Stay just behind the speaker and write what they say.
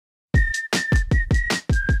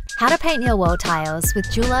How to paint your wall tiles with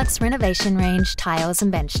Dulux Renovation Range tiles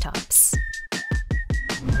and benchtops.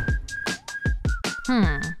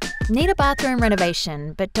 Need a bathroom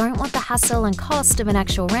renovation but don't want the hassle and cost of an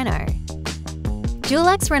actual reno?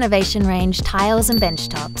 Dulux Renovation Range tiles and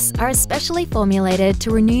benchtops are especially formulated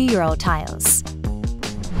to renew your old tiles,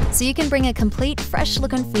 so you can bring a complete fresh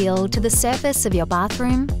look and feel to the surface of your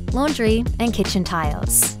bathroom, laundry and kitchen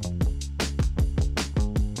tiles.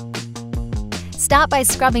 Start by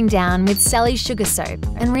scrubbing down with Sally's Sugar Soap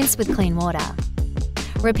and rinse with clean water.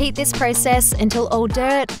 Repeat this process until all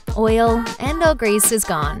dirt, oil and/or grease is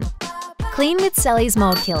gone. Clean with Sally's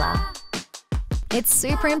Mould Killer. It's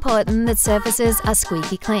super important that surfaces are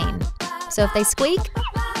squeaky clean, so if they squeak,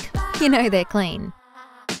 you know they're clean.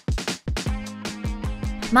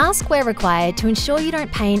 Mask where required to ensure you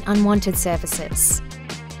don't paint unwanted surfaces.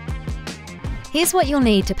 Here's what you'll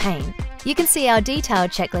need to paint. You can see our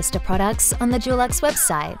detailed checklist of products on the Dulux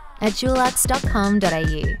website at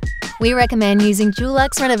dulux.com.au. We recommend using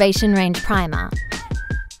Dulux Renovation Range Primer.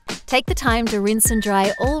 Take the time to rinse and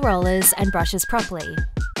dry all rollers and brushes properly.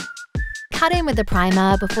 Cut in with the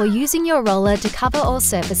primer before using your roller to cover all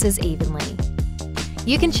surfaces evenly.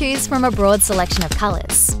 You can choose from a broad selection of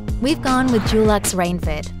colours. We've gone with Dulux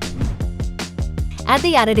Rainford. Add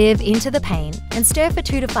the additive into the paint and stir for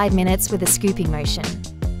 2 to 5 minutes with a scooping motion.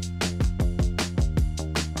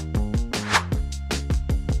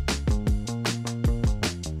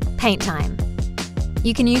 Paint time.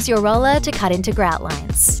 You can use your roller to cut into grout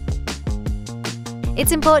lines.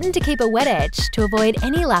 It's important to keep a wet edge to avoid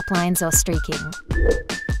any lap lines or streaking.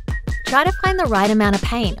 Try to find the right amount of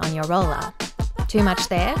paint on your roller. Too much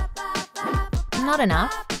there? Not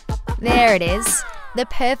enough? There it is, the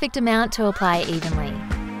perfect amount to apply evenly.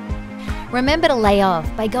 Remember to lay off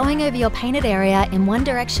by going over your painted area in one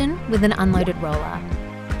direction with an unloaded roller.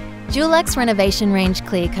 Dulux Renovation Range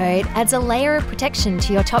Clear Coat adds a layer of protection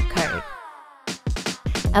to your top coat.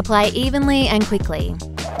 Apply evenly and quickly.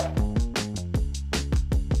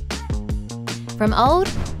 From old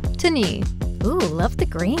to new. Ooh, love the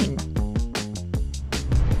green.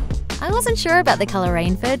 I wasn't sure about the colour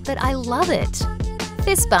Rainford, but I love it.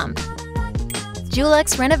 Fist bump.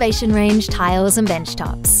 Dulux Renovation Range tiles and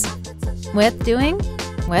benchtops. Worth doing?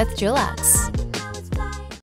 Worth Dulux.